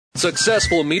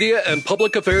Successful media and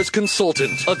public affairs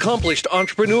consultant, accomplished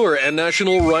entrepreneur and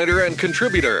national writer and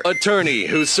contributor, attorney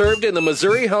who served in the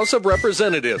Missouri House of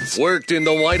Representatives, worked in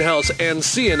the White House and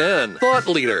CNN, thought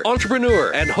leader,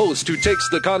 entrepreneur, and host who takes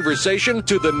the conversation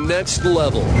to the next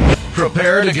level.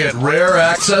 Prepare to get rare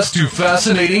access to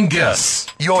fascinating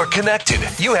guests. You're connected.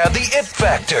 You have the it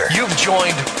factor. You've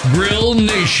joined Grill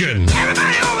Nation.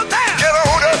 Everybody over there. Get a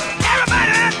hoot up.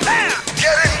 Everybody out there.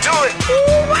 Get into it.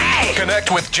 Ooh-wee.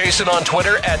 Connect with Jason on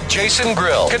Twitter at Jason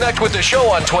Grill. Connect with the show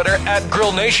on Twitter at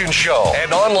Grill Nation Show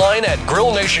and online at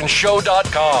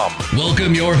grillnationshow.com.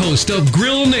 Welcome your host of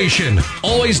Grill Nation,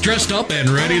 always dressed up and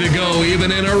ready to go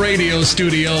even in a radio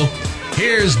studio.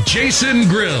 Here's Jason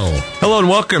Grill. Hello and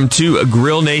welcome to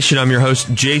Grill Nation. I'm your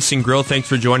host, Jason Grill. Thanks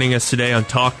for joining us today on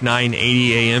Talk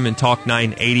 980 AM and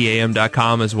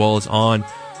Talk980am.com, as well as on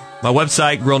my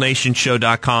website,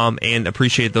 grillnationshow.com, and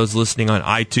appreciate those listening on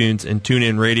iTunes and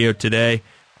TuneIn Radio today.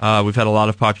 We've had a lot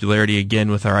of popularity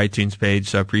again with our iTunes page,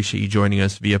 so I appreciate you joining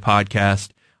us via podcast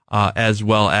as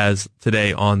well as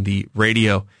today on the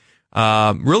radio.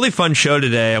 Really fun show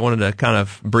today. I wanted to kind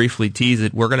of briefly tease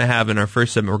it. We're going to have in our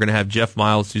first segment, we're going to have Jeff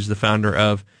Miles, who's the founder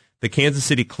of the Kansas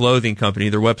City Clothing Company.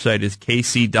 Their website is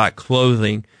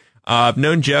kc.clothing. I've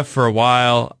known Jeff for a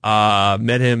while.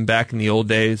 Met him back in the old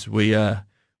days. We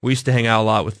used to hang out a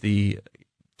lot with the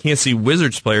Kansas City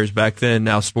Wizards players back then,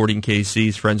 now sporting KC.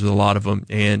 He's friends with a lot of them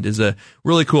and is a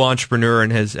really cool entrepreneur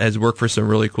and has worked for some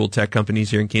really cool tech companies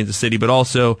here in Kansas City, but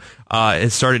also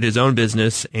has started his own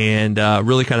business and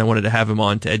really kind of wanted to have him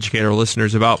on to educate our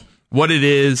listeners about what it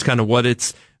is, kind of what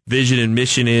its vision and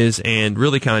mission is, and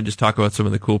really kind of just talk about some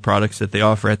of the cool products that they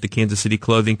offer at the Kansas City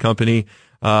Clothing Company.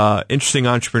 Interesting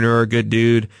entrepreneur, good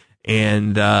dude,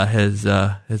 and has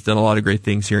done a lot of great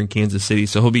things here in Kansas City.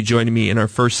 So he'll be joining me in our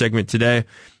first segment today,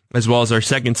 as well as our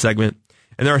second segment.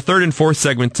 And then our third and fourth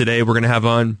segment today, we're going to have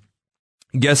on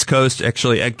guest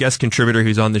contributor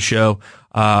who's on the show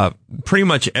pretty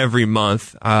much every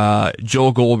month,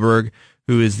 Joel Goldberg,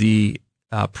 who is the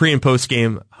pre- and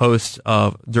post-game host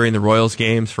of during the Royals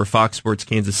games for Fox Sports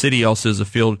Kansas City, also is a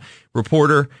field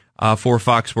reporter for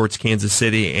Fox Sports Kansas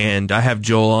City. And I have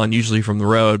Joel on usually from the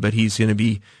road, but he's going to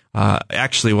be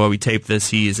actually, while we tape this,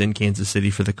 he is in Kansas City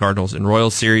for the Cardinals and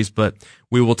Royals series, but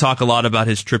we will talk a lot about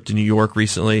his trip to New York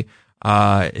recently,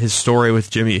 his story with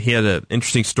Jimmy. He had an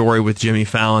interesting story with Jimmy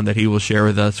Fallon that he will share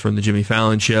with us from the Jimmy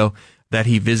Fallon show that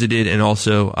he visited, and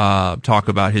also talk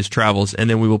about his travels. And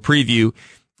then we will preview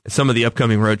some of the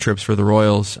upcoming road trips for the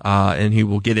Royals, and he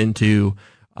will get into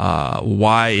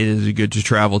why it is good to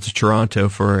travel to Toronto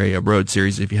for a road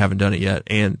series if you haven't done it yet,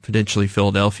 and potentially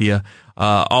Philadelphia.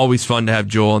 Always fun to have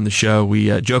Joel on the show.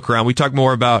 We joke around. We talk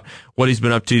more about what he's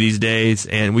been up to these days,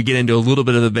 and we get into a little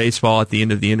bit of the baseball at the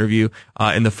end of the interview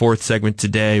in the fourth segment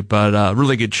today. But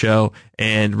really good show,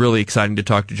 and really exciting to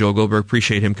talk to Joel Goldberg.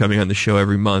 Appreciate him coming on the show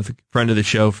every month. Friend of the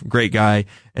show, great guy,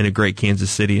 and a great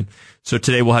Kansas City. So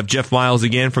today we'll have Jeff Miles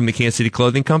again from the Kansas City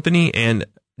Clothing Company and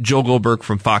Joel Goldberg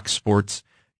from Fox Sports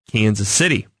Kansas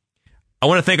City. I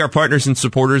want to thank our partners and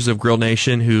supporters of Grill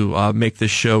Nation who make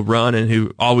this show run and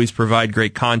who always provide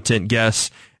great content, guests,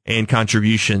 and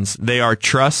contributions. They are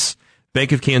Truss,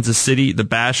 Bank of Kansas City, the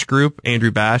Bash Group,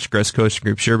 Andrew Bash, Gress Coast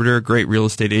Group Distributor, great real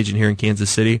estate agent here in Kansas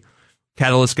City,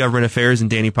 Catalyst Government Affairs, and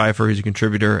Danny Pfeiffer, who's a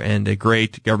contributor and a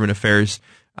great government affairs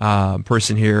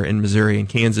person here in Missouri and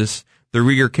Kansas. The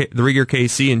Rieger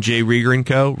KC and Jay Rieger &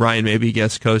 Co., Ryan Mabey,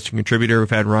 guest host and contributor. We've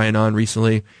had Ryan on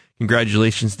recently.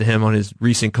 Congratulations to him on his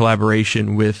recent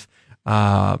collaboration with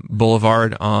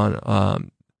Boulevard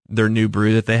on their new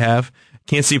brew that they have.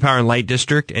 Kansas City Power and Light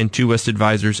District and Two West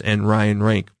Advisors and Ryan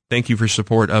Rank. Thank you for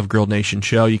support of Grill Nation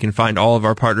Show. You can find all of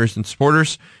our partners and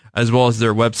supporters as well as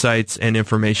their websites and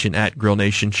information at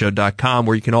grillnationshow.com,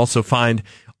 where you can also find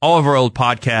all of our old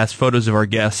podcasts, photos of our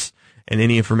guests, and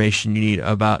any information you need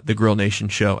about the Grill Nation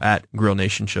Show at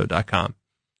grillnationshow.com.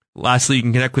 Lastly, you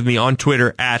can connect with me on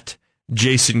Twitter at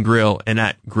Jason Grill and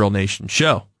at Grill Nation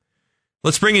Show.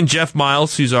 Let's bring in Jeff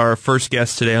Miles, who's our first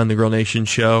guest today on the Grill Nation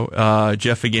Show.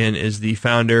 Jeff, again, is the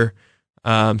founder,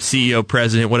 CEO,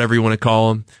 president, whatever you want to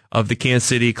call him, of the Kansas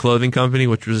City Clothing Company,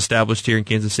 which was established here in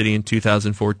Kansas City in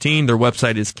 2014. Their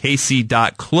website is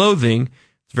kc.clothing.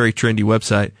 It's a very trendy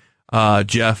website.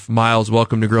 Jeff Miles,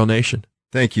 welcome to Grill Nation.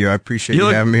 Thank you. I appreciate you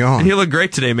having me on. You look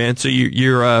great today, man. So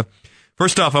you're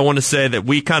first off, I want to say that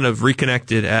we kind of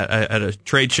reconnected at a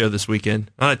trade show this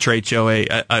weekend. Not a trade show, an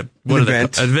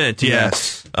event. Event, yeah.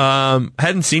 Yes.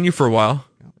 Hadn't seen you for a while.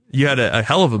 You had a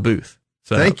hell of a booth.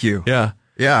 So, thank you. Yeah.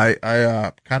 Yeah,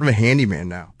 I kind of a handyman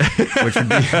now,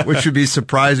 which would be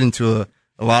surprising to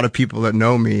a lot of people that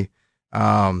know me,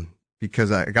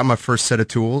 because I got my first set of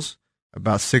tools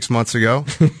about 6 months ago.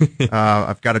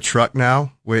 I've got a truck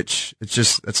now, which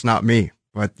it's not me.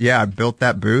 But yeah, I built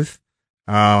that booth.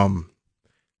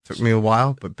 Took me a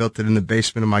while, but built it in the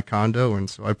basement of my condo, and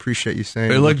so I appreciate you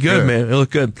saying it looked good, man. It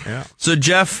looked good. Yeah. So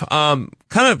Jeff, kind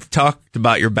of talked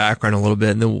about your background a little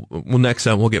bit, and then next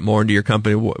time we'll get more into your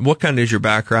company. What kind of is your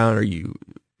background?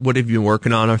 What have you been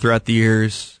working on throughout the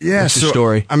years? Yeah, what's your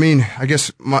story? I mean, I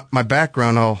guess my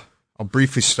background. I'll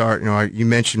briefly start. You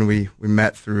mentioned we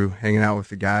met through hanging out with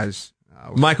the guys.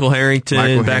 Michael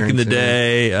Harrington back in the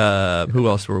day. Who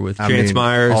else were with? Chance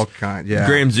Myers. All kind, yeah.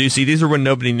 Graham Zusi. These are when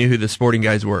nobody knew who the sporting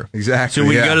guys were. Exactly. So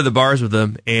we go to the bars with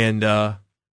them, and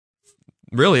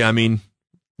really, I mean,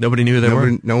 nobody knew who they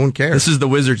were. No one cared. This is the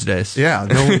Wizards days. Yeah,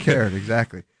 no one cared.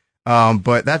 Exactly.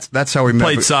 But that's how we met.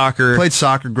 Played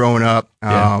soccer growing up.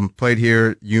 Played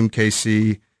here at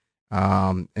UMKC,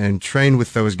 and trained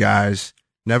with those guys.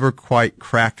 Never quite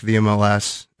cracked the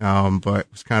MLS, but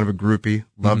was kind of a groupie.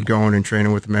 Loved going and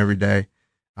training with them every day.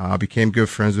 Became good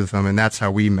friends with them, and that's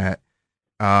how we met.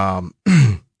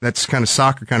 That's kind of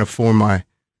soccer kind of formed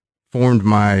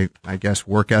my I guess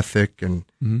work ethic, and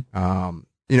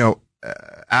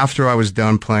after I was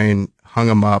done playing, hung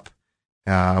them up.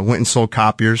 Went and sold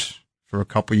copiers for a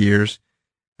couple years,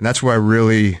 and that's where I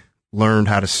really learned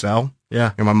how to sell.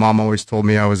 Yeah, my mom always told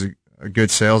me I was a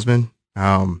good salesman.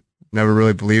 Never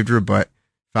really believed her, but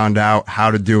found out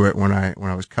how to do it when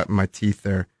I was cutting my teeth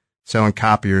there, selling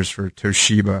copiers for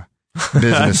Toshiba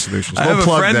Business Solutions. I have a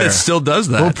friend that still does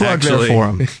that. We'll plug there for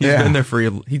him. He's been there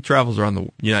he travels around the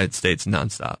United States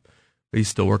nonstop, but he's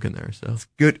still working there. So it's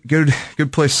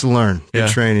good place to learn. Good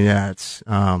training. Yeah, it's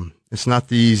not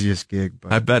the easiest gig,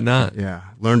 but I bet not. Yeah,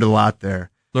 learned a lot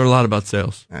there. Learned a lot about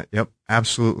sales. Yep,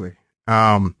 absolutely.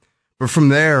 But from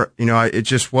there, it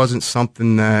just wasn't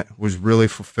something that was really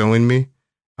fulfilling me.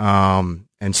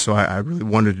 And so I really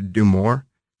wanted to do more.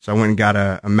 So I went and got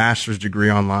a master's degree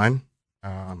online.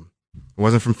 It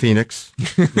wasn't from Phoenix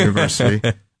University.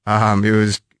 It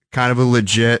was kind of a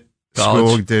legit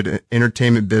school. Did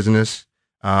entertainment business,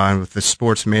 and with the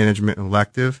sports management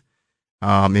elective.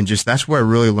 And that's where I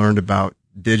really learned about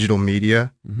digital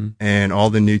media and all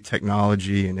the new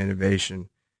technology and innovation.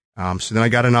 So then I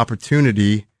got an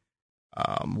opportunity,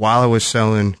 while I was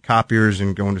selling copiers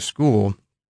and going to school,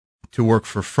 to work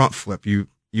for FrontFlip. You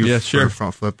sure.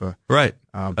 FrontFlip, right?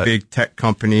 Big tech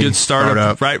company, good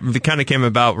startup, right? It kind of came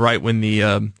about right when the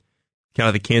kind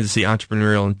of the Kansas City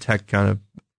entrepreneurial and tech kind of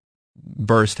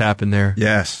burst happened there.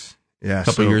 Yes, a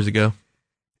couple years ago,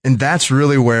 and that's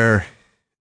really where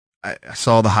I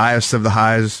saw the highest of the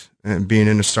highs, and being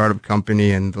in a startup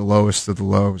company, and the lowest of the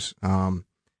lows.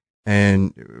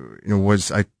 And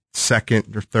was I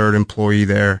second or third employee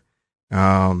there?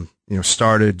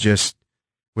 Started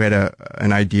we had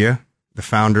an idea. The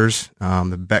founders,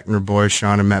 the Beckner boys,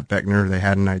 Sean and Matt Beckner, they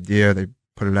had an idea. They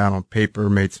put it out on paper,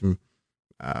 made some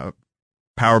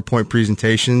PowerPoint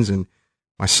presentations, and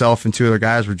myself and two other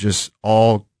guys were just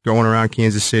all going around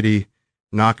Kansas City,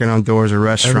 knocking on doors of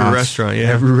restaurants,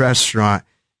 every restaurant,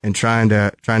 and trying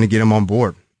to get them on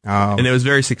board. And it was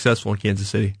very successful in Kansas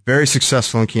City. Very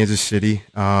successful in Kansas City.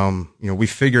 We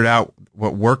figured out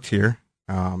what worked here,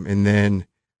 and then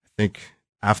I think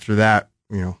after that,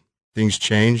 things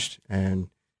changed, and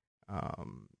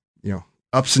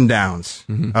ups and downs.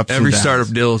 Every startup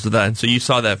deals with that, and so you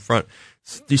saw that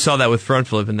with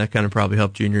FrontFlip, and that kind of probably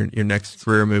helped you in your next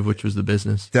career move, which was the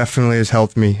business. Definitely has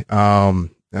helped me.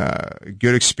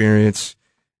 Good experience,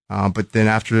 but then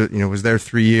after was there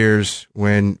 3 years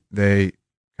when they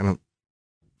kind of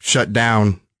shut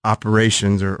down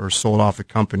operations or sold off the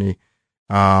company.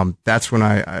 That's when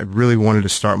I really wanted to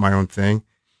start my own thing.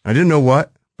 I didn't know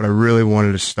what, but I really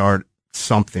wanted to start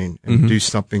something and do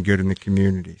something good in the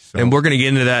community. So. And we're going to get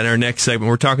into that in our next segment.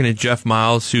 We're talking to Jeff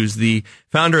Miles, who's the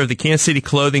founder of the Kansas City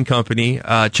Clothing Company.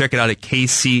 Check it out at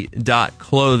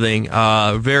kc.clothing.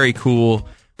 Very cool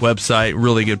website,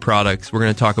 really good products. We're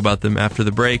going to talk about them after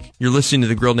the break. You're listening to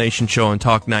the Grill Nation Show on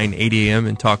Talk 980 AM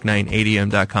and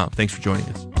talk980am.com. Thanks for joining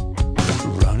us.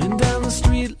 Running down the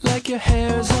street like your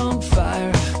hair's on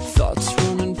fire. Thoughts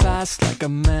running fast like a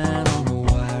man on a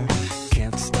wire.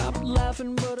 Can't stop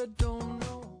laughing, but I don't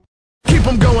know. Keep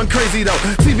them going crazy though.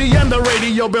 TV and the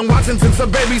radio, been watching since a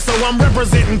baby, so I'm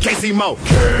representing KC Mo.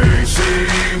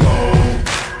 KC Mo.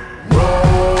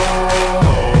 Roll.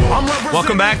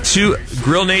 Welcome back to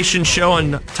Grill Nation Show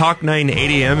on Talk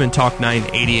 980 AM and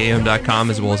talk980am.com,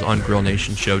 as well as on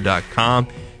grillnationshow.com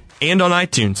and on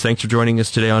iTunes. Thanks for joining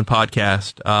us today on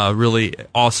podcast. Really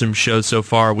awesome show so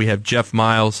far. We have Jeff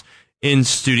Miles in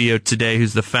studio today,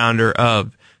 who's the founder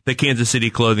of the Kansas City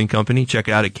Clothing Company. Check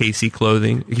it out at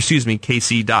kc.clothing.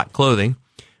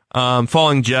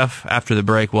 Following Jeff after the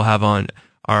break, we'll have on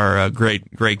our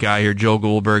great guy here, Joel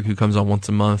Goldberg, who comes on once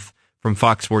a month from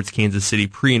Fox Sports Kansas City,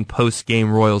 pre- and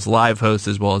post-game Royals live host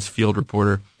as well as field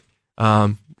reporter. He's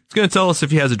going to tell us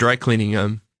if he has a dry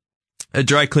cleaning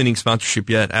sponsorship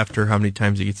yet after how many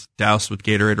times he gets doused with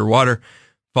Gatorade or water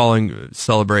following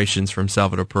celebrations from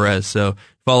Salvador Perez. So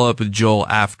follow up with Joel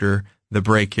after the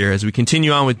break here as we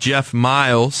continue on with Jeff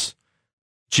Miles.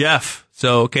 Jeff,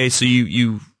 so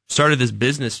you started this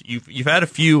business. You've had a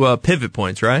few pivot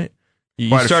points, right?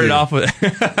 You started off with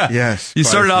yes. You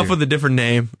started off with a different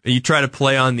name. You try to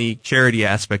play on the charity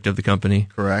aspect of the company.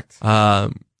 Correct.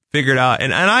 Figured out,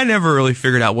 and I never really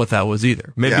figured out what that was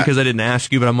either. Maybe because I didn't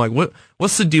ask you, but I'm like,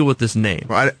 what's the deal with this name?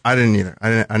 Well, I didn't either.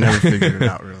 I never figured it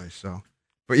out really. So,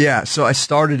 but yeah, so I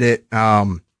started it.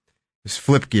 It's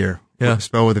Flip Gear,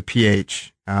 spelled with a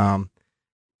PH.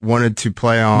 Wanted to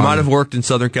play on. Might have worked in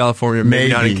Southern California,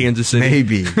 maybe not in Kansas City.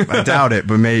 Maybe. I doubt it,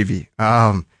 but maybe.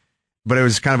 But it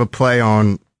was kind of a play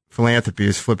on philanthropy.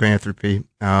 It's Flipanthropy.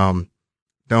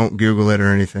 Don't Google it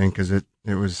or anything because it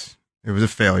was a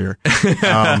failure.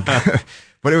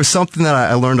 But it was something that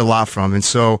I learned a lot from. And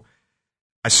so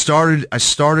I started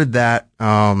that,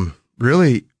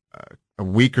 really a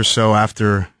week or so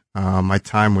after, my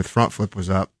time with Front Flip was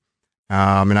up.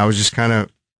 And I was just kind of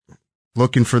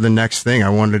looking for the next thing. I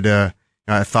wanted to,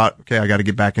 I thought, okay, I got to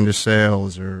get back into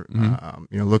sales or,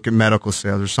 look at medical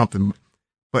sales or something.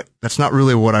 But that's not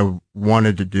really what I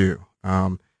wanted to do.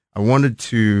 I wanted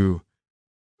to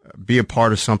be a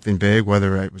part of something big,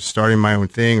 whether I was starting my own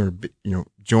thing or,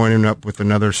 joining up with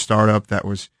another startup that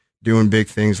was doing big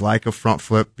things like a Front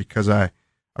Flip because I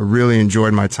really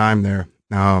enjoyed my time there.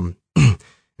 And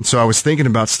so I was thinking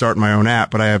about starting my own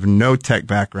app, but I have no tech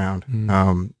background.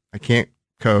 I can't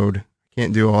code,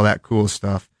 can't do all that cool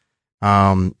stuff.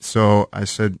 So I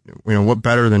said, what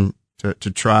better than to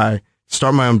try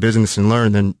start my own business and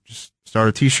learn than just start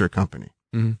a t-shirt company.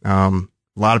 A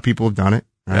lot of people have done it,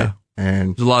 right? Yeah.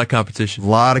 And there's a lot of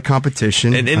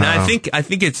competition. And I think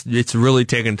it's really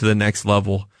taken to the next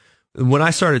level. When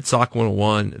I started Sock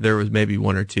 101, there was maybe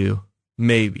one or two,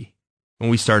 when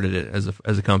we started it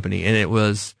as a company, and it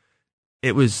was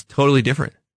totally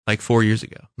different. Like 4 years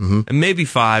ago, and maybe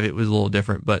 5, it was a little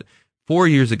different, but 4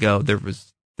 years ago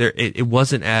it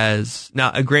wasn't as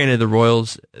now. Granted, the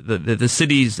Royals, the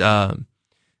city's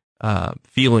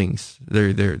feelings,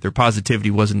 their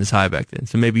positivity wasn't as high back then,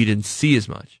 so maybe you didn't see as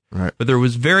much. Right. But there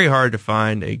was very hard to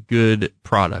find a good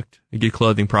product, a good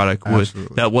clothing product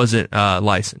that wasn't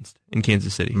licensed in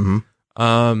Kansas City.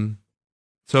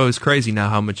 So it's crazy now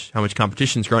how much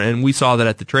competition's grown, and we saw that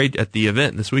at the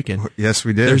event this weekend. Yes,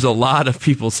 we did. There's a lot of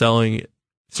people starting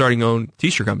own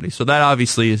t-shirt companies. So that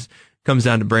obviously comes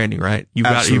down to branding, right?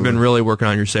 You've been really working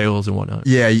on your sales and whatnot.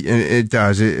 Yeah, it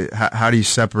does. How do you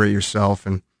separate yourself?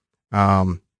 And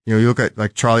you look at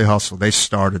like Charlie Hustle. They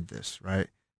started this, right?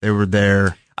 They were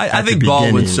there. I think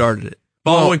Baldwin started it.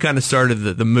 Baldwin kind of started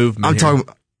the movement.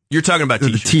 You're talking about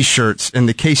the t-shirts and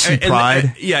the KC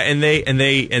Pride. And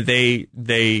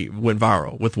they went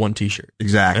viral with one t-shirt.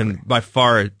 Exactly. And by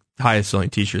far the highest selling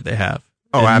t-shirt they have.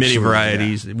 Oh, absolutely. Many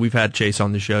varieties. Yeah. We've had Chase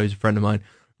on the show. He's a friend of mine.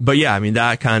 But yeah, I mean,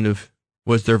 that kind of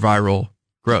was their viral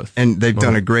growth. And they've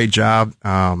done a great job.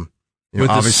 With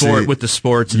the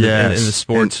sports and the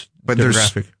sports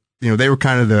demographic. They were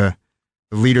kind of the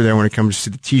leader there when it comes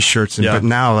to the t-shirts. But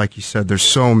now, like you said, there's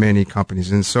so many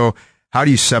companies. And so how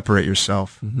do you separate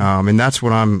yourself? And that's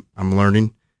what I'm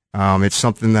learning. It's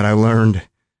something that I learned,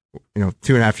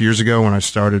 2.5 years ago when I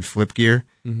started Flip Gear.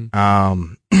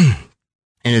 And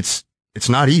it's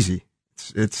not easy.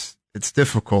 It's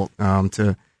difficult,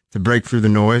 to break through the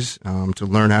noise, to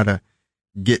learn how to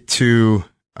get to,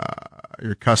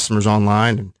 your customers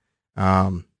online.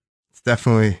 And, it's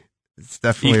definitely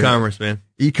e-commerce, man.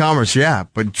 E-commerce, yeah,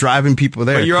 but driving people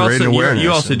there. But you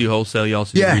also do wholesale. You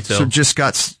also do retail. So just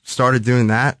got started doing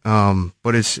that.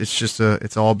 But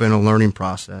it's all been a learning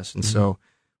process. And so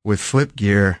with Flip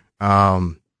Gear,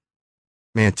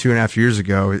 2.5 years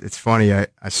ago, it's funny.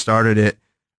 I started it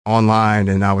online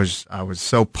and I was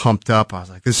so pumped up. I was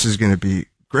like, this is going to be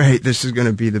great. This is going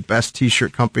to be the best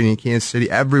t-shirt company in Kansas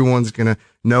City. Everyone's going to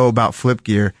know about Flip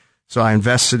Gear. So I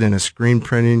invested in a screen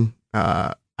printing,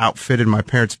 outfitted my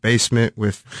parents' basement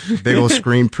with a big old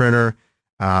screen printer.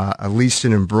 I leased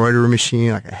an embroidery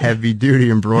machine, like a heavy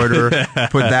duty embroiderer,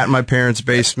 put that in my parents'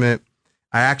 basement.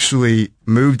 I actually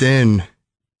moved in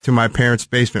to my parents'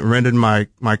 basement, rented my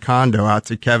condo out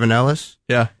to Kevin Ellis.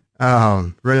 Yeah.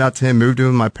 Rented out to him, moved in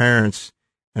with my parents,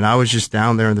 and I was just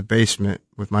down there in the basement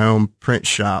with my own print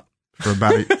shop for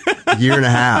about a year and a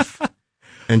half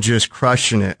and just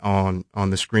crushing it on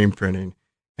the screen printing.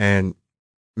 And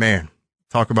man,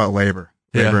 talk about labor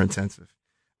intensive.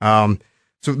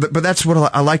 But that's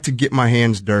what I like to get my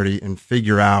hands dirty and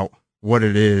figure out what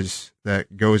it is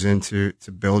that goes into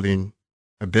building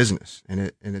a business.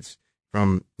 And it's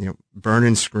from,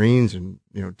 burning screens and,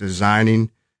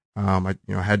 designing. I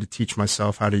had to teach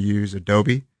myself how to use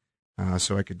Adobe,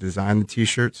 so I could design the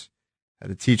t-shirts. I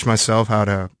had to teach myself how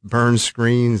to burn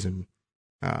screens, and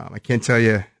I can't tell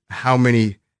you how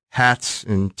many hats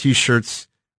and t-shirts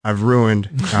I've ruined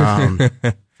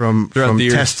from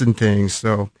testing things.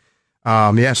 So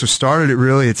so started it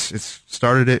really. It's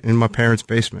started it in my parents'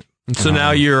 basement. And so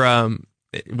now you're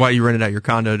while you rented out your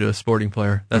condo to a Sporting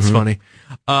Player. That's funny.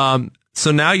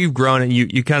 So now you've grown, and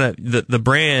you kind of the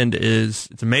brand it's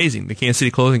amazing. The Kansas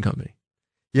City Clothing Company.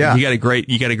 Yeah, you got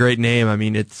a great name. I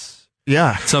mean, it's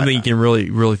something you can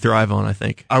really thrive on, I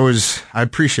think. I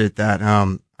appreciate that.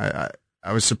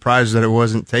 I was surprised that it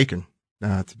wasn't taken,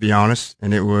 to be honest.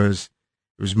 And it was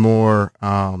more,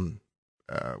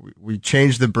 we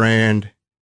changed the brand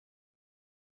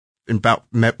in about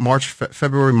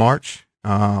February, March.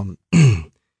 And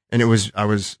I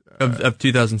was of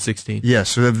 2016. Yeah.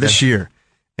 So of this year.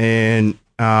 And,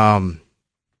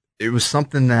 it was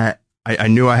something that I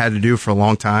knew I had to do for a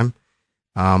long time.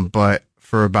 But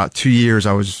for about 2 years,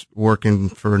 I was working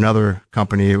for another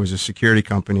company. It was a security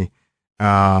company.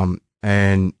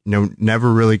 And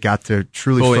never really got to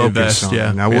truly focus on it.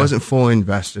 And I wasn't fully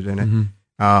invested in it.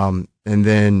 Mm-hmm. And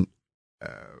then,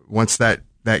 once that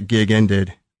gig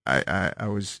ended, I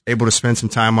was able to spend some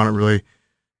time on it, really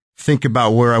think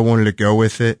about where I wanted to go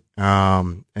with it.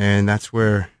 And that's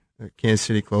where the Kansas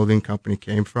City Clothing Company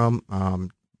came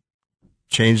from.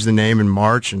 Changed the name in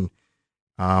March and,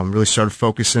 really started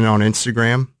focusing on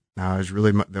Instagram. It was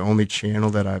really the only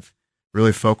channel that I've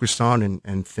really focused on, and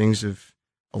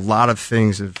a lot of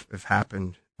things have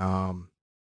happened, from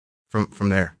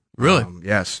there. Really?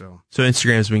 Yeah. So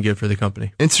Instagram's been good for the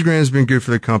company. Instagram's been good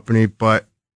for the company, but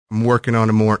I'm working on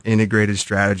a more integrated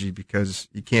strategy because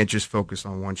you can't just focus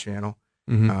on one channel.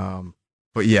 Mm-hmm.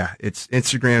 But yeah,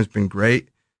 Instagram's been great.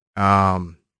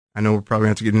 I know we're probably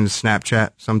going to have to get into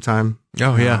Snapchat sometime.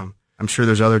 Oh yeah. I'm sure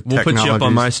there's other technologies. We'll put you up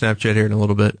on my Snapchat here in a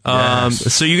little bit.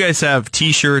 Yes. So you guys have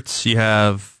t-shirts, you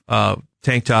have,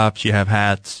 tank tops, you have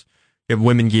hats, you have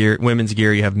women's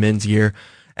gear, you have men's gear.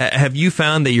 Have you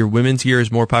found that your women's gear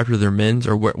is more popular than men's,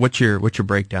 or what's your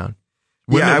breakdown?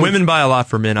 Women buy a lot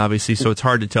for men, obviously, so it's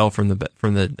hard to tell from the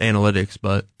analytics.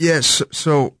 But yes,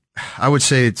 so I would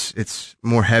say it's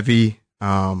more heavy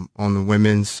on the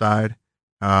women's side.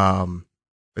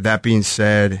 But that being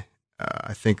said,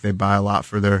 I think they buy a lot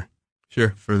for their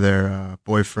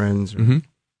boyfriends or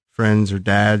friends or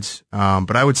dads.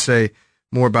 But I would say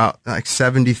more about like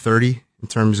 70-30 in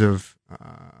terms of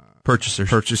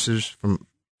purchasers from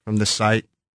the site.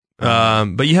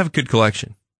 But you have a good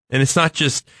collection, and it's not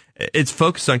just. It's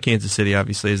focused on Kansas City,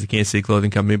 obviously, as the Kansas City Clothing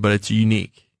Company, but it's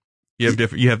unique. You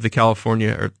have the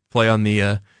California, or play on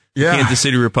the Kansas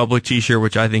City Republic T-shirt,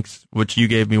 which you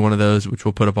gave me one of those, which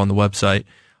we'll put up on the website.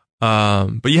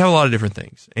 But you have a lot of different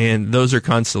things, and those are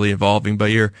constantly evolving.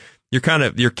 But your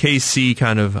KC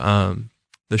kind of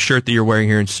the shirt that you're wearing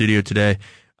here in studio today,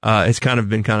 it's kind of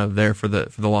been there for the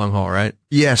long haul, right?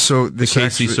 Yeah. So the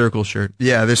KC Circle shirt.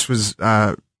 Yeah, this was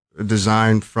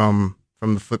designed from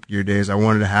the Flip Gear days. I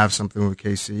wanted to have something with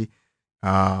KC.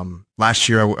 Last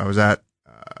year I was at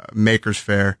Makers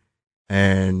Fair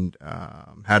and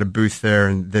had a booth there,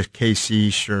 and the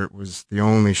KC shirt was the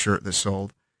only shirt that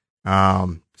sold.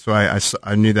 So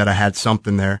I knew that I had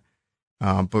something there,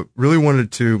 but really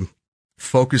wanted to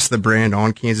focus the brand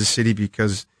on Kansas City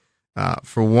because,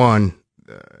 for one,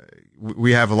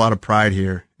 we have a lot of pride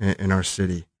here in our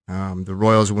city. The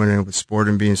Royals winning with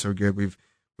Sporting being so good,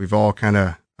 we've all kind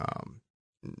of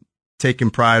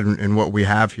taken pride in what we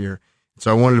have here.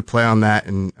 So I wanted to play on that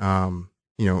and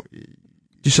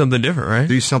do something different, right?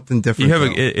 Do something different. You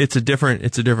have it's a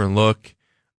different look,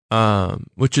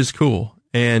 which is cool.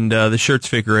 And the shirts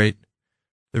fit great.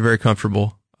 They're very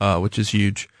comfortable, which is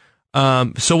huge.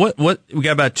 So what we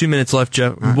got about 2 minutes left,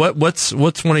 Jeff. Right. What's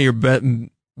one of your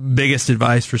biggest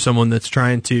advice for someone that's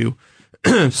trying to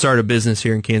start a business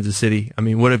here in Kansas City? I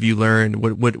mean, what have you learned?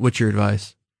 What's your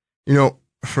advice?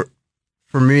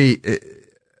 For me,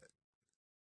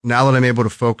 now that I'm able to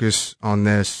focus on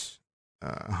this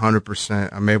 100%,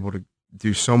 I'm able to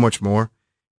do so much more.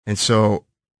 And so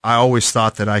I always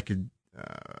thought that I could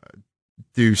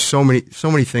do so many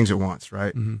things at once,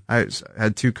 right? Mm-hmm. I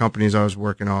had 2 companies I was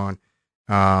working on,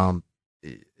 and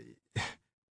it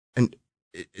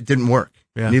didn't work.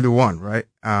 Yeah. Neither one, right?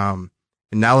 And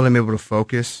now that I'm able to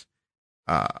focus,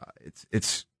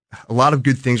 it's a lot of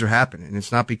good things are happening. And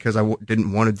it's not because I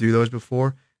didn't want to do those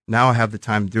before. now I have the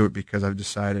time to do it because I've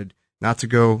decided not to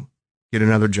go get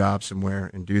another job somewhere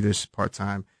and do this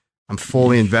part-time. I'm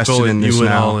fully invested in this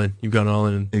now. You've gone all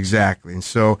in. Exactly. And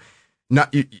so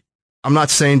I'm not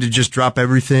saying to just drop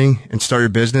everything and start your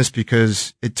business,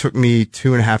 because it took me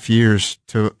 2.5 years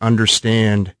to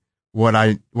understand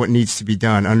what needs to be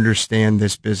done, understand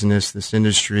this business, this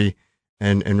industry,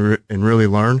 and really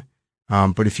learn.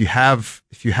 But if you have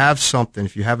something,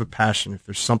 if you have a passion, if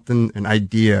there's something, an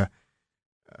idea,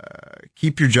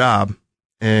 keep your job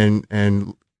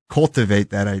and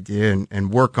cultivate that idea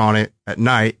and work on it at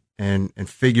night and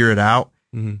figure it out.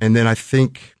 Mm-hmm. And then I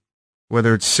think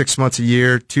whether it's 6 months, a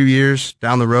year, 2 years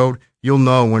down the road, you'll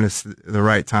know when it's the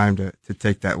right time to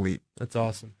take that leap. That's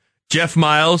awesome. Jeff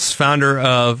Miles, founder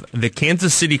of the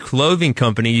Kansas City Clothing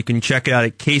Company. You can check it out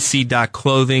at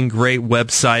kc.clothing. Great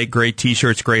website, great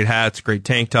T-shirts, great hats, great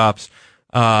tank tops.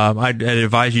 I'd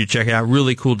advise you to check it out.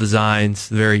 Really cool designs,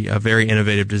 very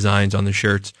innovative designs on the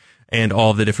shirts and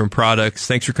all of the different products.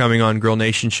 Thanks for coming on Grill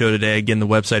Nation Show today. Again, the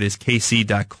website is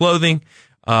kc.clothing.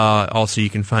 Also, you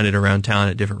can find it around town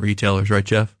at different retailers, right,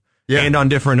 Jeff? Yeah. And on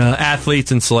different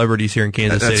athletes and celebrities here in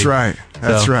Kansas City. That's right.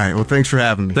 That's right. Well, thanks for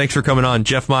having me. Thanks for coming on,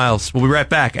 Jeff Miles. We'll be right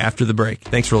back after the break.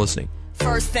 Thanks for listening.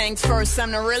 First things first,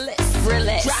 I'm the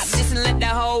realest. Drop this and let the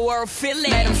whole world feel it.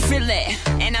 Let them feel it.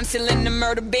 And I'm still in the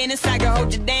murder business. I can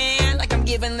hold you down like I'm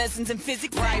giving lessons in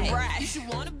physics. Right. You should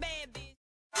want a bad bitch.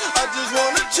 I just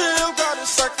wanna chill, got a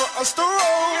sack for us to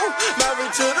roll.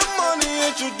 Married to the money,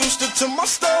 introduced her to my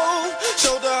stove.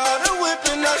 Showed her how to whip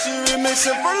and now she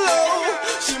remixing for low.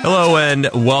 Hello and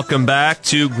welcome back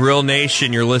to Grill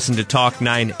Nation. You're listening to Talk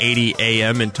 980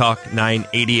 AM and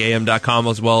Talk980am.com,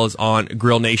 as well as on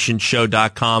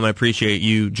GrillNationShow.com. I appreciate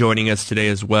you joining us today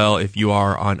as well if you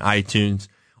are on iTunes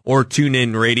or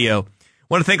TuneIn Radio. I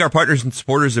want to thank our partners and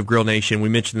supporters of Grill Nation. We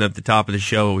mentioned them at the top of the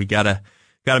show. We Got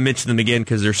to mention them again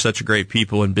because they're such great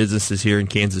people and businesses here in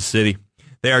Kansas City.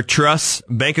 They are Truss,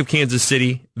 Bank of Kansas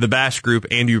City, The Bash Group,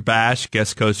 Andrew Bash,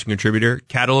 guest host and contributor,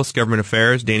 Catalyst Government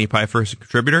Affairs, Danny Pfeiffer,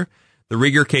 contributor, The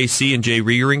Rieger KC and Jay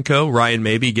Rieger & Co., Ryan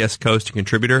Mabey, guest host and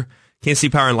contributor, Kansas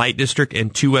City Power and Light District,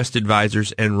 and Two West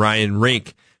Advisors, and Ryan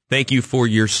Rink. Thank you for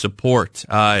your support.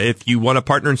 If you want to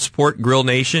partner and support Grill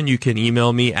Nation, you can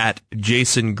email me at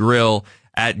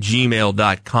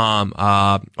jasongrill@gmail.com,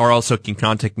 or also can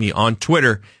contact me on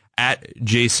Twitter at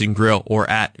Jason Grill or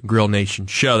at Grill Nation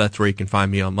Show. That's where you can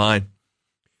find me online.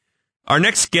 Our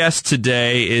next guest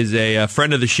today is a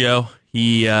friend of the show.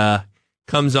 He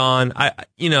comes on.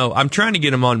 I'm trying to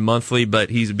get him on monthly, but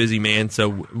he's a busy man,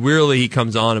 so really he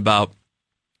comes on about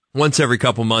once every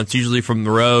couple months, usually from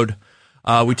the road.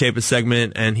 We tape a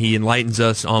segment, and he enlightens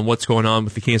us on what's going on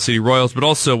with the Kansas City Royals, but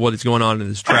also what is going on in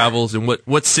his travels and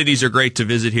what cities are great to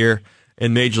visit here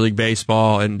in Major League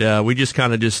Baseball. And we just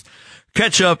kind of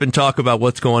catch up and talk about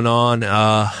what's going on,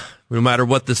 no matter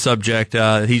what the subject.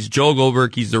 He's Joel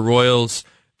Goldberg. He's the Royals,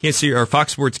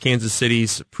 Fox Sports Kansas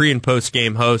City's pre- and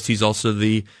post-game host. He's also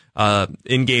the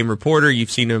in-game reporter.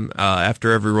 You've seen him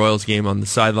after every Royals game on the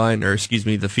sideline,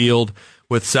 the field,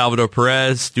 with Salvador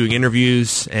Perez, doing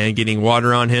interviews and getting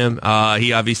water on him.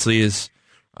 He obviously is,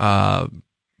 but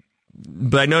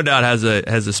no doubt has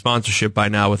a sponsorship by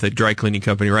now with a dry cleaning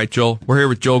company, right, Joel? We're here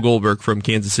with Joel Goldberg from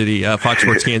Kansas City, Fox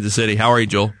Sports Kansas City. How are you,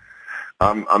 Joel?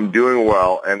 I'm doing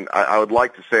well, and I would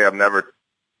like to say I'm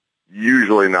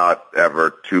usually not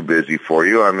ever too busy for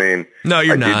you. I mean, no,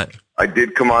 you're not. I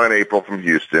did come on in April from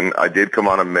Houston. I did come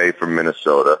on in May from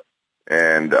Minnesota,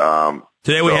 and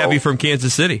today we have you from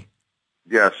Kansas City.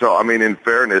 Yeah, so, I mean, in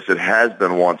fairness, it has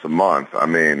been once a month. I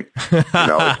mean, it's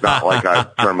not like I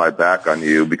turn my back on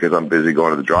you because I'm busy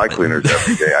going to the dry cleaners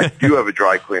every day. I do have a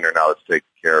dry cleaner now that's taking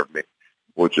care of me,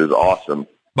 which is awesome.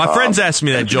 My friends ask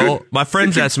me that, Joel. My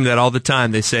friends ask me that all the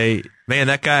time. They say, man,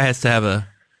 that guy has to have a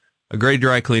great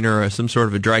dry cleaner or some sort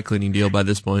of a dry cleaning deal by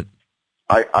this point.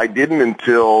 I didn't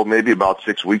until maybe about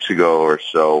 6 weeks ago or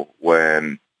so,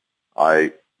 when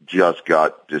I just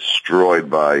got destroyed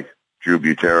by Drew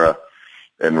Butera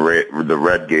and the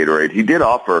red Gatorade. He did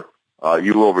offer,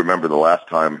 you will remember the last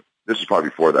time, this is probably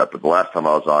before that, but the last time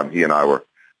I was on, he and I were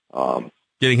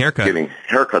getting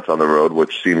haircuts on the road,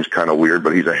 which seems kind of weird,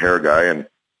 but he's a hair guy, and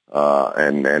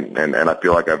I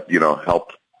feel like I've,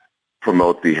 helped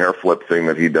promote the hair flip thing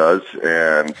that he does.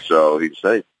 And so he'd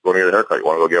say, "Go get a haircut. You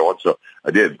want to go get one?" So I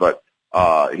did, but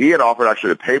he had offered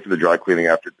actually to pay for the dry cleaning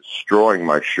after destroying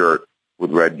my shirt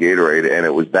with red Gatorade, and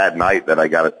it was that night that I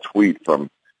got a tweet from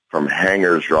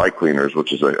Hangers Dry Cleaners,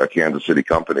 which is a Kansas City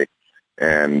company,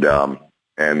 and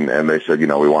they said,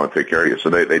 we want to take care of you. So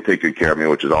they take good care of me,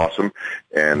 which is awesome,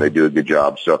 and they do a good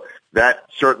job. So that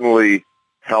certainly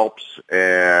helps,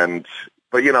 and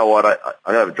But you know what?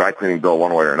 I have a dry cleaning bill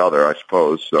one way or another, I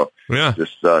suppose. So Yeah.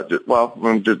 just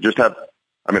have.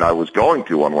 I mean, I was going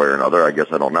to one way or another. I guess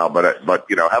I don't now, but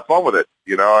you know, have fun with it.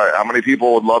 You know, how many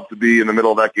people would love to be in the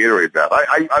middle of that Gatorade bath?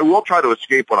 I will try to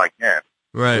escape when I can.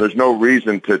 Right. There's no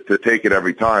reason to take it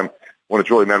every time when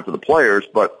it's really meant for the players,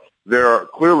 but there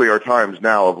clearly are times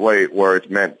now of late where it's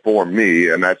meant for me,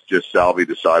 and that's just Salvi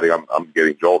deciding I'm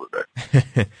getting Joel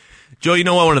today. Joel, you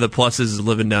know what one of the pluses of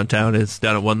living downtown is,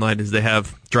 down at One Line, is they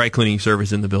have dry cleaning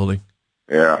service in the building.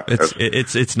 Yeah.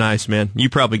 It's nice, man. You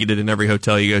probably get it in every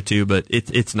hotel you go to, but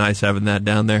it's nice having that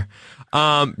down there.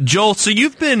 Joel, so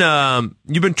you've been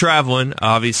traveling.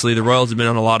 Obviously, the Royals have been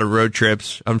on a lot of road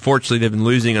trips. Unfortunately, they've been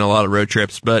losing on a lot of road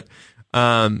trips, but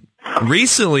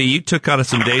recently you took kind of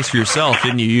some days for yourself,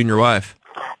 didn't you? You and your wife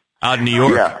out in New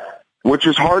York. Yeah, which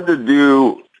is hard to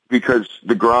do because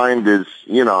the grind is,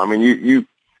 you know, I mean,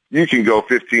 you can go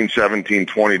 15, 17,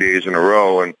 20 days in a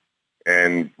row, and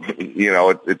you know,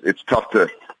 it's tough to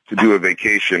do a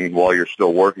vacation while you're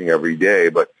still working every day.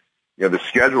 But you know, the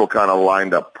schedule kind of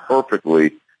lined up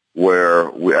perfectly where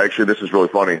this is really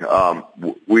funny.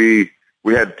 We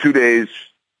had 2 days,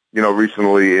 you know,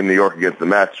 recently in New York against the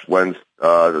Mets,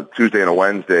 Tuesday and a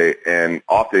Wednesday, and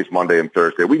off days Monday and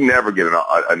Thursday. We never get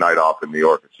a night off in New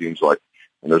York, it seems like,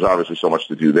 and there's obviously so much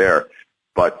to do there.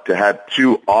 But to have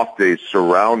 2 off days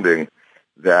surrounding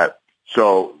that,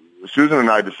 so Susan and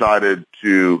I decided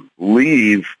to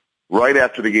leave right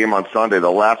after the game on Sunday. The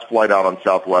last flight out on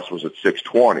Southwest was at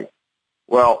 6:20.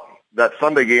 Well, that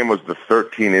Sunday game was the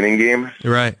 13-inning game.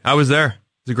 You're right. I was there.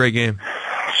 It was a great game.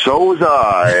 So was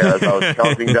I, as I was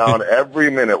counting down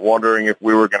every minute, wondering if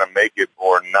we were going to make it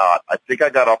or not. I think I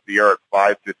got off the air at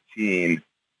 5:15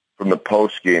 from the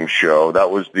post-game show. That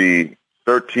was the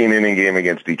 13-inning game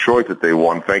against Detroit that they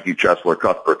won. Thank you, Chesler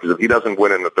Cuthbert, because if he doesn't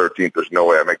win in the 13th, there's no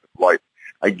way I make the flight.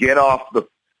 I get out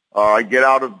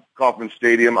of Kauffman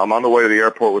Stadium. I'm on the way to the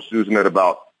airport with Susan at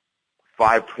about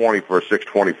 5:20 for a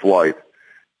 6:20 flight,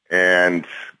 and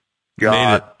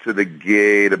got to the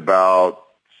gate by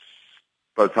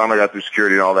the time I got through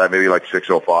security and all that, maybe like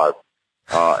 6:05,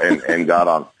 and got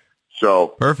on. So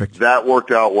perfect. That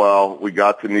worked out well. We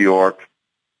got to New York.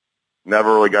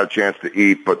 Never really got a chance to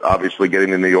eat, but obviously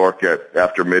getting to New York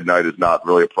after midnight is not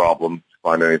really a problem to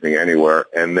find anything anywhere.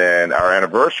 And then our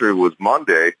anniversary was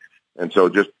Monday, and so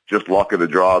just luck of the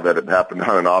draw that it happened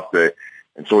on an off day.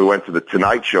 And so we went to the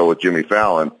Tonight Show with Jimmy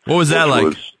Fallon. What was that like? It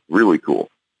was really cool.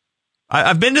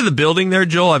 I've been to the building there,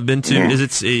 Joel. I've been to,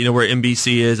 where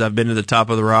NBC is. I've been to the top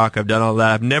of the Rock. I've done all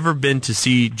that. I've never been to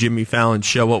see Jimmy Fallon's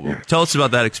show. Tell us about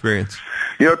that experience.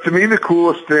 You know, to me, the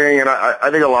coolest thing, and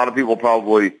I think a lot of people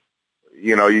probably,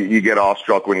 you know, you get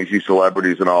awestruck when you see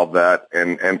celebrities and all of that.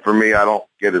 And for me, I don't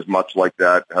get as much like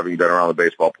that, having been around the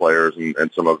baseball players and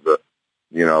some of the,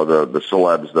 you know, the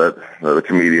celebs the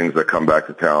comedians that come back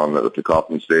to town at the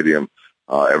Kauffman Stadium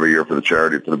every year for the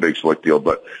charity, for the big slick deal.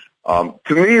 But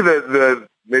to me,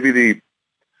 maybe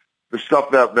the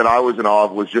stuff that I was in awe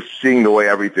of was just seeing the way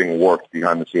everything worked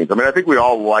behind the scenes. I mean, I think we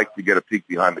all like to get a peek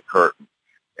behind the curtain.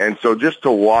 And so just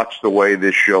to watch the way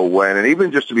this show went, and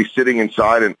even just to be sitting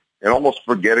inside and almost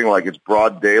forgetting like it's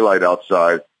broad daylight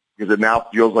outside, because it now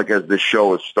feels like as this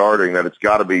show is starting that it's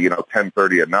got to be, you know,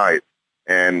 10:30 at night.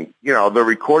 And, you know, they're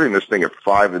recording this thing at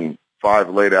 5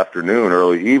 late afternoon,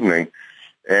 early evening.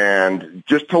 And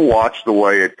just to watch the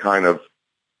way it kind of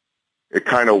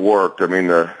worked. I mean,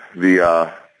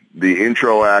 the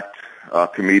intro act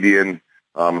comedian,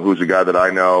 who's a guy that I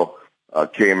know,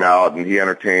 came out and he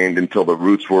entertained until the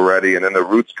Roots were ready, and then the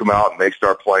Roots come out and they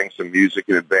start playing some music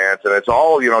in advance, and it's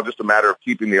all, you know, just a matter of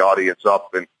keeping the audience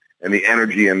up and the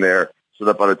energy in there, so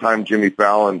that by the time Jimmy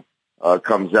Fallon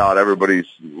comes out, everybody's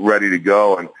ready to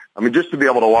go. And I mean, just to be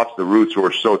able to watch the Roots, who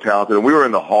are so talented, and we were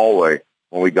in the hallway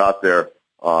when we got there,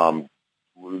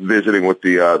 visiting with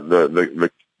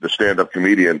the stand-up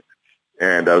comedian,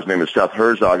 and his name is Seth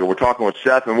Herzog, and we're talking with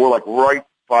Seth, and we're like right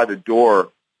by the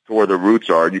door to where the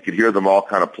Roots are, and you could hear them all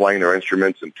kind of playing their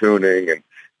instruments and tuning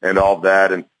and all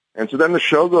that, and so then the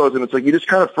show goes, and it's like you just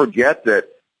kind of forget that,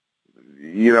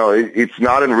 you know, it's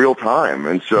not in real time,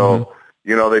 and so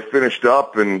you know, they finished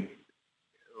up, and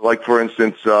like for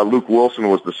instance, Luke Wilson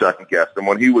was the second guest, and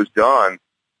when he was done,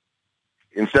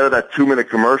 instead of that 2-minute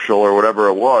commercial or whatever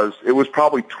it was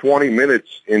probably 20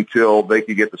 minutes until they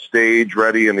could get the stage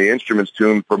ready and the instruments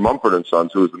tuned for Mumford &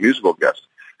 Sons, who was the musical guest.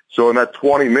 So in that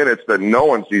 20 minutes that no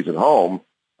one sees at home,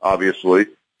 obviously,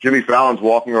 Jimmy Fallon's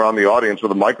walking around the audience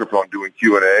with a microphone doing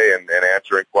Q&A and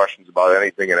answering questions about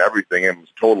anything and everything, and it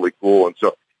was totally cool. And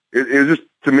so it was just,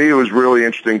 to me, it was really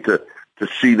interesting to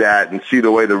see that and see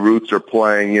the way the Roots are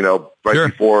playing, you know,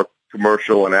 right before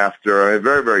commercial and after. I mean,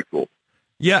 very, very cool.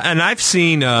 Yeah, and I've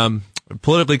seen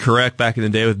Politically Correct back in the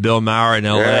day with Bill Maher in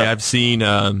L.A. Yeah. I've seen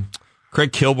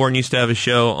Craig Kilborn used to have a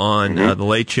show on The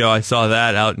Late Show. I saw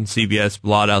that out in CBS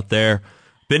lot out there.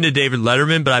 Been to David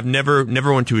Letterman, but I've never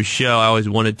went to his show. I always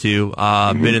wanted to.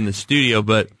 Been in the studio,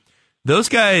 but those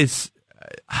guys,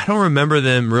 I don't remember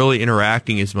them really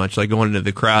interacting as much, like going into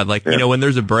the crowd. Like, when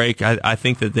there's a break, I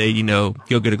think that they, go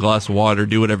get a glass of water,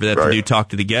 do whatever they have to do, talk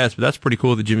to the guests. But that's pretty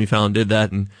cool that Jimmy Fallon did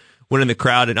that and went in the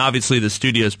crowd. And obviously the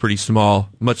studio is pretty small,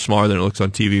 much smaller than it looks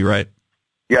on TV, right?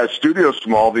 Yeah, the studio's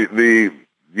small. The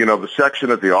section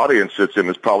that the audience sits in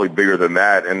is probably bigger than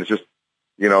that. And it's just,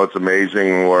 it's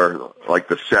amazing where, like,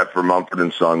 the set for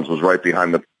Mumford & Sons was right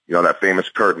behind the, that famous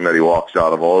curtain that he walks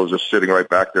out of. Well, it was just sitting right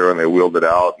back there, and they wheeled it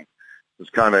out. And it was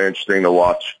kind of interesting to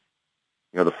watch.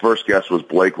 The first guest was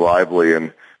Blake Lively,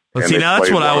 and see, now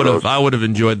that's what I would have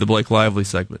enjoyed, the Blake Lively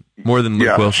segment more than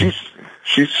Luke Wilson.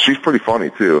 She's pretty funny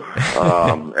too,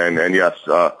 and yes,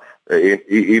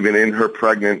 even in her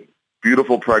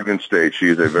beautiful pregnant state,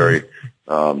 she's a very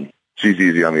she's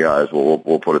easy on the eyes.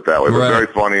 We'll put it that way, but very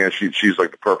funny, and she's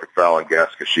like the perfect Fallon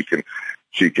guest because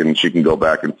she can go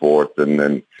back and forth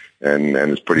and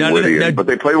is pretty witty. But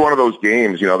they play one of those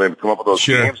games, they've come up with those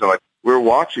games, and like we were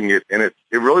watching it, and it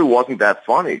really wasn't that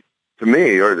funny to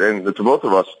me and to both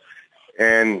of us.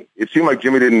 And it seemed like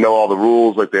Jimmy didn't know all the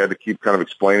rules, like they had to keep kind of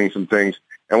explaining some things.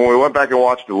 And when we went back and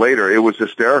watched it later, it was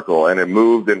hysterical, and it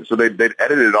moved. And so they'd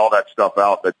edited all that stuff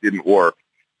out that didn't work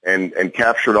and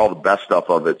captured all the best stuff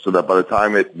of it so that by the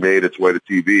time it made its way to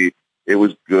TV, it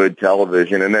was good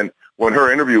television. And then when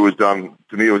her interview was done,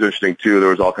 to me it was interesting, too. There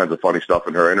was all kinds of funny stuff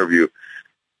in her interview.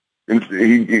 And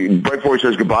right before he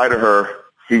says goodbye to her,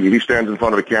 he stands in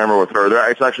front of the camera with her.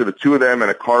 It's actually the two of them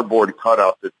and a cardboard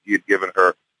cutout that he had given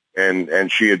her. And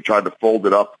she had tried to fold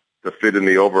it up to fit in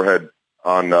the overhead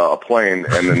on a plane,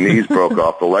 and the knees broke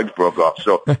off, the legs broke off.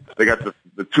 So they got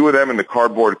the two of them in the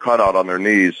cardboard cutout on their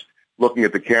knees looking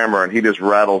at the camera, and he just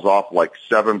rattles off like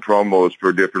 7 promos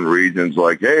for different regions,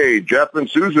 like, hey, Jeff and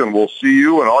Susan, we'll see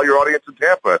you and all your audience in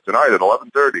Tampa tonight at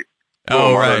 11:30.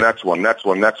 Oh, right. Next one,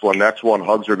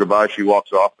 hugs her goodbye, she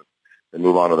walks off, and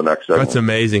move on to the next segment. That's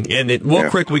amazing. And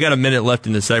quick, we got a minute left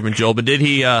in the segment, Joel, but did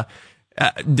he...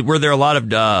 were there a lot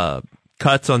of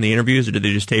cuts on the interviews, or did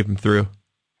they just tape them through?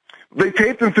 They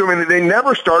taped them through. I mean, they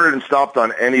never started and stopped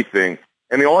on anything.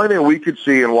 And the only thing we could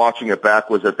see in watching it back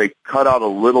was that they cut out a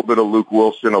little bit of Luke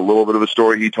Wilson, a little bit of a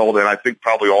story he told, and I think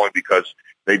probably only because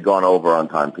they'd gone over on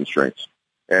time constraints.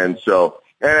 And so,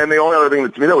 and the only other thing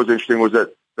that to me that was interesting was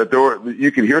that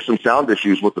you could hear some sound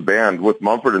issues with the band, with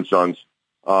Mumford & Sons,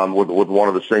 with one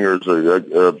of the singers,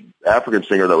 an African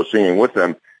singer that was singing with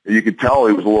them. You could tell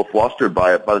he was a little flustered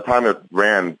by it. By the time it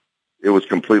ran, it was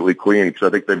completely clean because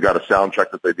I think they've got a sound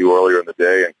check that they do earlier in the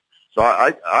day. And so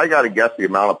I got to guess the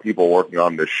amount of people working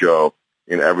on this show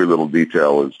in every little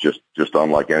detail is just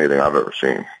unlike anything I've ever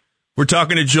seen. We're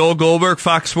talking to Joel Goldberg,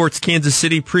 Fox Sports Kansas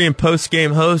City pre- and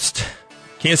post-game host.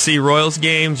 Kansas City Royals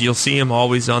games, you'll see him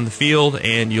always on the field,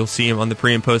 and you'll see him on the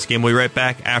pre- and post-game. We'll be right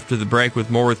back after the break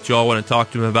with more with Joel. I want to talk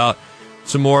to him about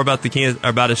some more about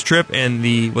about his trip and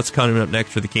what's coming up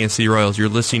next for the Kansas City Royals. You're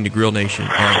listening to Grill Nation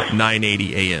on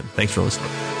 980 AM. Thanks for listening.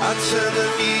 I turn the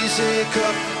music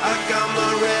up, I got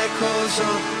my records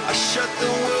on, I shut the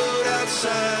world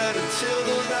outside until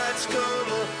the lights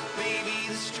come on, maybe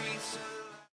the streets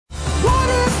are... What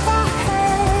if I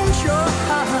had your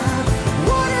heart?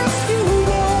 What if you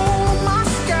wore my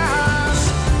skies?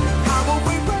 How will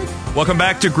we break... Welcome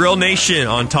back to Grill Nation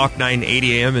on Talk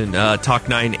 980 AM and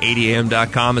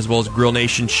Talk980am.com, as well as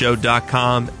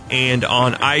GrillNationShow.com and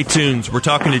on iTunes. We're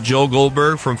talking to Joel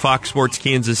Goldberg from Fox Sports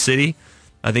Kansas City.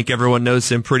 I think everyone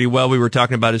knows him pretty well. We were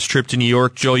talking about his trip to New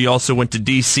York. Joel, you also went to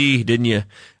D.C., didn't you?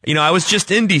 I was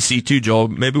just in D.C. too, Joel.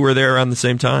 Maybe we're there around the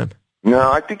same time.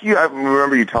 No, I think I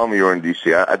remember you telling me you were in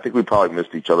D.C. I think we probably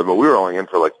missed each other, but we were only in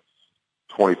for like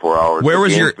 24 hours. Where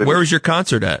was your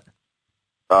concert at?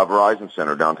 Verizon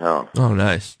Center downtown. Oh,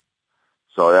 nice.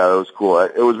 So, yeah, it was cool.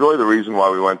 It was really the reason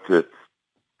why we went to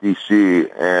D.C.,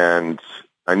 and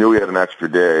I knew we had an extra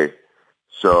day.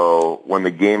 So when the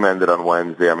game ended on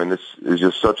Wednesday, I mean, this is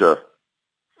just such a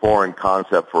foreign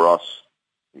concept for us,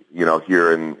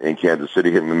 here in Kansas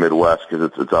City, in the Midwest,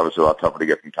 because it's obviously a lot tougher to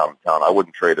get from town to town. I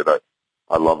wouldn't trade it.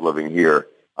 I love living here.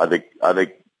 I think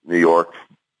New York,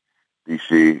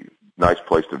 D.C., nice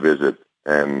place to visit.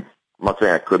 And I'm not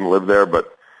saying I couldn't live there, but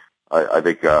I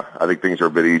think things are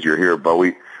a bit easier here. But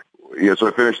so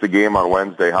I finished the game on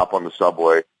Wednesday, hop on the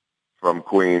subway from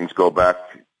Queens, go back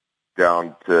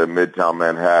down to Midtown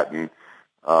Manhattan,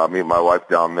 meet my wife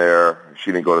down there.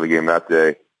 She didn't go to the game that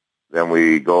day. Then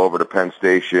we go over to Penn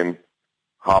Station,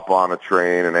 hop on a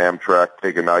train, an Amtrak,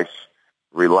 take a nice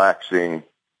relaxing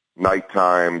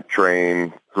nighttime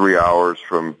train, 3 hours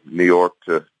from New York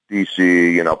to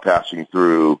D.C., passing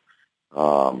through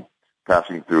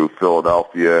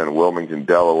Philadelphia and Wilmington,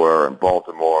 Delaware, and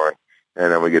Baltimore,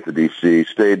 and then we get to D.C.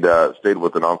 Stayed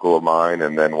with an uncle of mine,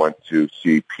 and then went to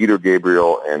see Peter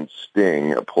Gabriel and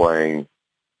Sting playing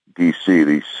D.C.,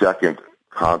 the second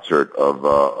concert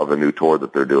of a new tour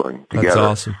that they're doing together. That's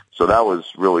awesome. So that was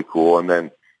really cool. And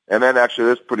then actually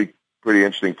that's pretty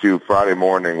interesting too. Friday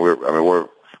morning, we're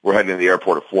heading to the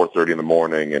airport at 4:30 in the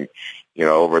morning, and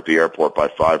over at the airport by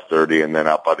 5:30, and then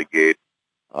out by the gate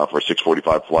for a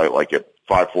 6:45 flight, like at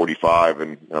 5:45,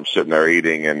 and I'm sitting there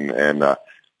eating, and this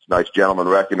nice gentleman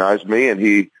recognized me, and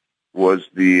he was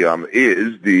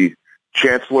is the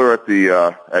chancellor at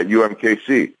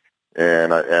UMKC,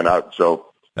 so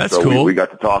that's cool. We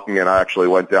got to talking, and I actually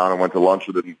went down and went to lunch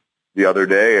with him the other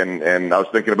day, and I was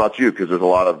thinking about you because there's a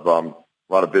lot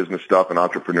of business stuff and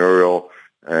entrepreneurial,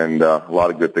 and a lot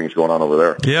of good things going on over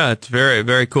there. Yeah, it's very,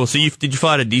 very cool. So did you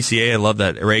fly to DCA? I love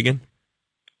that. Reagan?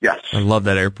 Yes. I love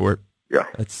that airport. Yeah.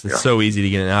 It's so easy to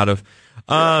get in and out of.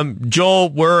 Joel,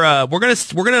 we're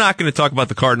not gonna talk about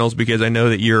the Cardinals because I know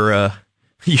that you're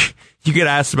you get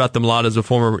asked about them a lot as a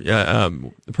former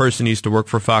person who used to work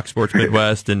for Fox Sports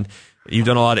Midwest, and you've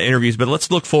done a lot of interviews. But let's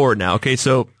look forward now. Okay,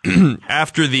 so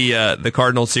after the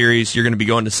Cardinal series, you're going to be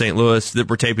going to St. Louis.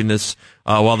 We're taping this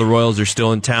while the Royals are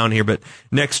still in town here. But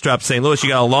next stop, St. Louis. You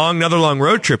got another long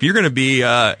road trip. You're going to be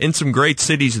in some great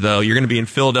cities, though. You're going to be in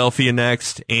Philadelphia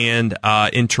next and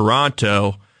in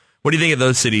Toronto. What do you think of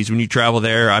those cities when you travel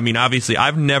there? I mean, obviously,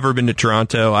 I've never been to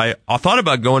Toronto. I thought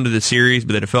about going to the series,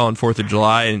 but then it fell on 4th of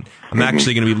July, and I'm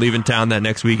actually going to be leaving town that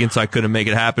next weekend, so I couldn't make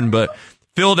it happen. But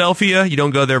Philadelphia, you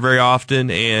don't go there very often,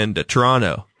 and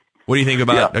Toronto. What do you think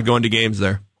about going to games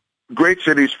there? Great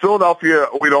cities. Philadelphia,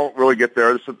 we don't really get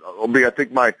there. This will be, I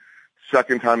think, my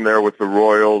second time there with the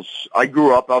Royals. I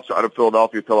grew up outside of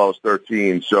Philadelphia until I was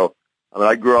 13, so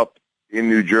I grew up in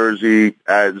New Jersey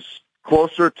as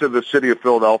closer to the city of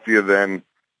Philadelphia than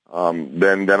I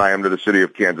am to the city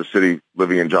of Kansas City,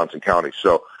 living in Johnson County.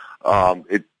 So,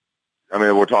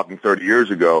 we're talking 30 years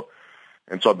ago,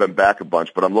 and so I've been back a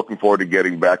bunch, but I'm looking forward to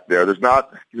getting back there. There's not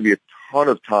going to be a ton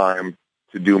of time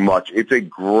to do much. It's a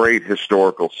great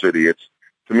historical city. It's,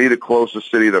 to me, the closest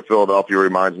city that Philadelphia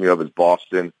reminds me of is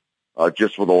Boston,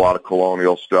 just with a lot of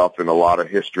colonial stuff and a lot of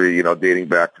history, dating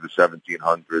back to the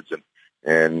 1700s,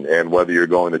 and whether you're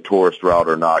going the tourist route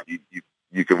or not,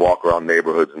 you can walk around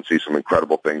neighborhoods and see some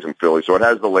incredible things in Philly. So it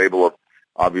has the label of,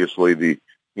 obviously, the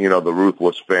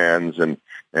ruthless fans, and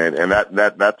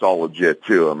that's all legit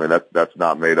too. I mean, that's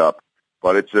not made up,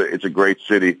 but it's a great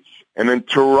city. And then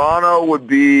Toronto would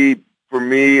be, for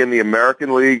me, in the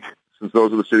American League, since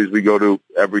those are the cities we go to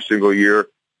every single year,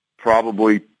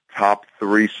 probably top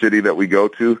 3 city that we go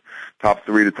to, top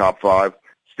 3 to top 5.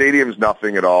 Stadium's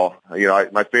nothing at all.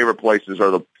 My favorite places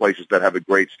are the places that have a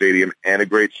great stadium and a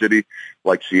great city,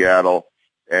 like Seattle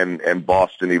and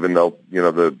Boston, even though,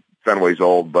 the Fenway's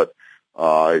old, but,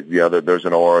 there's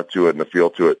an aura to it and a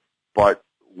feel to it. But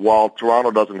while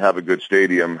Toronto doesn't have a good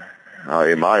stadium,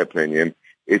 in my opinion,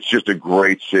 it's just a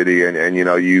great city. And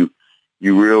you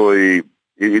really,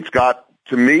 it's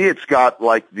got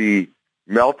like the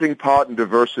melting pot and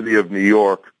diversity of New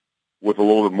York with a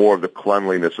little bit more of the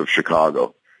cleanliness of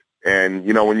Chicago. And,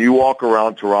 when you walk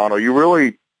around Toronto,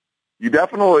 you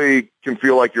definitely can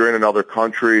feel like you're in another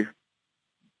country,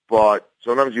 but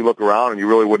sometimes you look around and you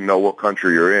really wouldn't know what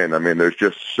country you're in. I mean, there's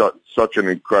just such an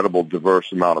incredible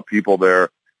diverse amount of people there.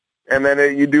 And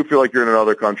then you do feel like you're in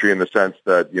another country in the sense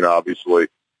that, obviously,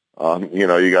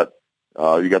 you got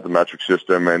the metric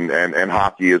system and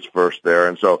hockey is first there.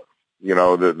 And so,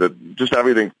 just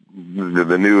everything,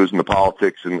 the news and the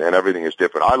politics and everything is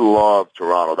different. I love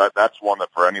Toronto. That's one that,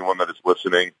 for anyone that is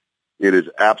listening, it is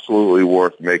absolutely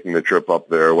worth making the trip up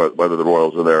there, whether the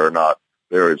Royals are there or not.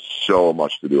 There is so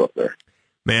much to do up there.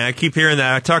 Man, I keep hearing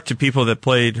that. I talked to people that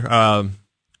played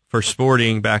for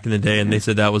Sporting back in the day, and they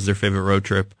said that was their favorite road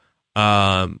trip,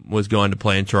 was going to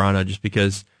play in Toronto, just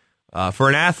because for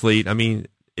an athlete, I mean,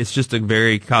 it's just a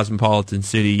very cosmopolitan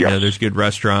city. Yes. There's good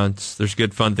restaurants, there's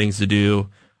good fun things to do.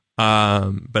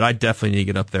 But I definitely need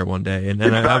to get up there one day. And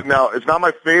it's not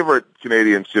my favorite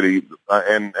Canadian city,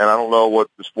 and I don't know what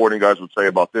the Sporting guys would say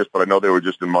about this, but I know they were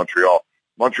just in Montreal.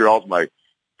 Montreal's my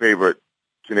favorite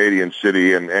Canadian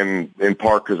city, and in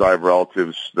part because I have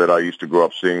relatives that I used to grow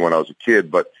up seeing when I was a kid.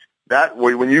 But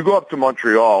when you go up to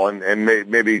Montreal, and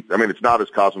maybe, I mean, it's not as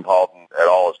cosmopolitan at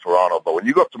all as Toronto, but when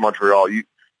you go up to Montreal, you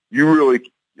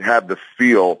really have the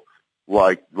feel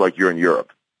like you're in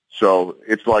Europe. So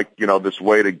it's like, this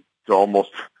way to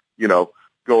almost,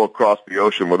 go go across the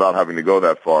ocean without having to go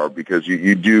that far, because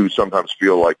you do sometimes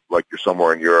feel like you're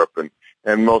somewhere in Europe,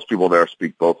 and most people there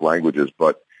speak both languages,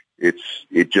 but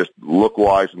it just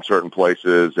look-wise in certain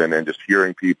places, and then just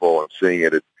hearing people and seeing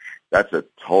it, that's a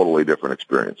totally different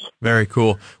experience. Very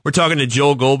cool. We're talking to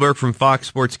Joel Goldberg from Fox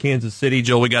Sports Kansas City.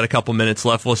 Joel, we got a couple minutes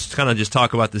left. Let's kind of just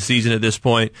talk about the season at this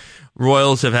point.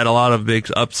 Royals have had a lot of big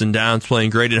ups and downs, playing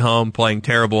great at home, playing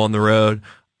terrible on the road.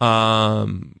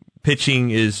 Pitching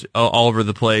is all over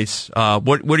the place.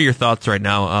 What are your thoughts right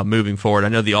now moving forward? I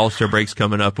know the All-Star break's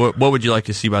coming up. What would you like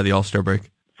to see by the All-Star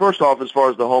break? First off, as far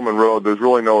as the home and road, there's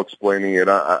really no explaining it.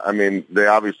 I mean, they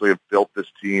obviously have built this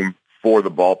team for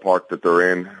the ballpark that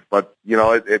they're in, but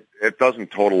it doesn't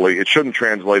totally. It shouldn't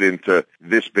translate into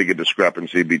this big a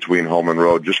discrepancy between home and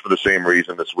road. Just for the same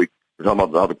reason, this week we're talking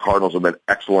about how the Cardinals have been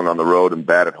excellent on the road and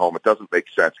bad at home. It doesn't make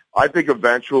sense. I think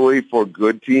eventually, for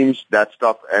good teams, that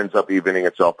stuff ends up evening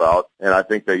itself out, and I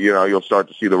think that you'll start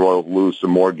to see the Royals lose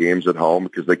some more games at home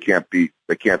because they can't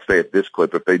stay at this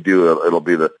clip. If they do,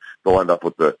 they'll end up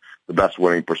with the best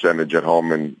winning percentage at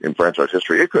home in franchise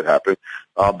history. It could happen.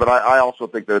 But I also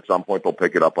think that at some point they'll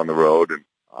pick it up on the road. And,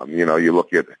 you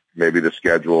look at maybe the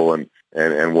schedule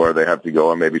and where they have to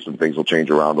go, and maybe some things will change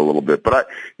around a little bit. But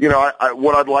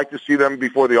what I'd like to see them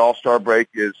before the All-Star break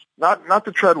is not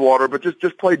to tread water, but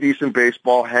just play decent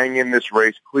baseball, hang in this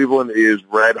race. Cleveland is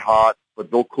red hot,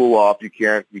 but they'll cool off. You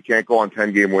can't go on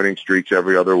 10-game winning streaks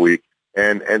every other week.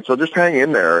 And so just hang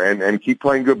in there and keep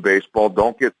playing good baseball.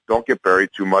 Don't get buried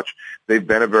too much. They've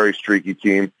been a very streaky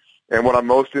team. And what I'm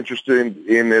most interested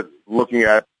in looking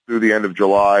at through the end of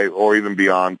July or even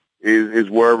beyond is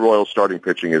where Royals starting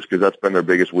pitching is, because that's been their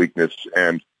biggest weakness.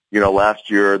 And, last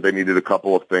year they needed a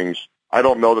couple of things. I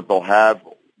don't know that they'll have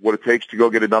what it takes to go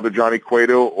get another Johnny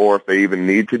Cueto, or if they even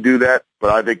need to do that. But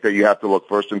I think that you have to look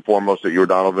first and foremost at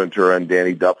Yordan Ventura and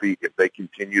Danny Duffy if they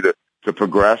continue to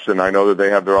progress. And I know that they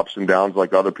have their ups and downs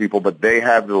like other people, but they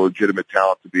have the legitimate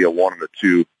talent to be a 1 and a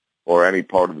 2 or any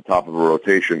part of the top of a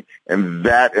rotation. And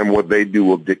that and what they do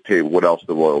will dictate what else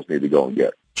the Royals need to go and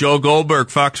get. Joel Goldberg,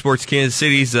 Fox Sports Kansas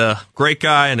City. He's a great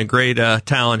guy and a great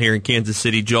talent here in Kansas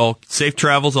City. Joel, safe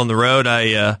travels on the road.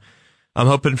 I'm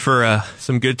hoping for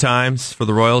some good times for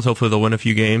the Royals. Hopefully they'll win a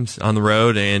few games on the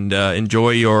road, and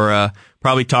enjoy your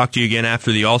probably talk to you again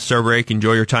after the All-Star break.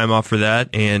 Enjoy your time off for that,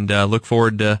 and look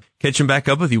forward to catching back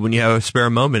up with you when you have a spare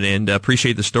moment, and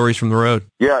appreciate the stories from the road.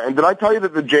 Yeah, and did I tell you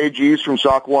that the JGs from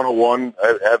Sock 101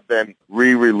 have been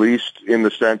re-released in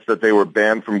the sense that they were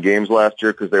banned from games last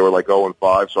year because they were like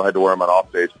 0-5, so I had to wear them on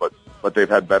off days, but they've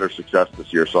had better success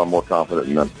this year, so I'm more confident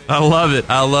in them. I love it.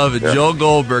 Yeah. Joel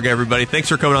Goldberg, everybody. Thanks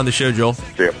for coming on the show, Joel.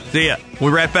 See ya. We'll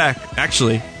be right back.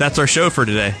 Actually, that's our show for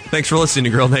today. Thanks for listening to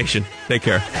Grill Nation. Take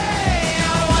care.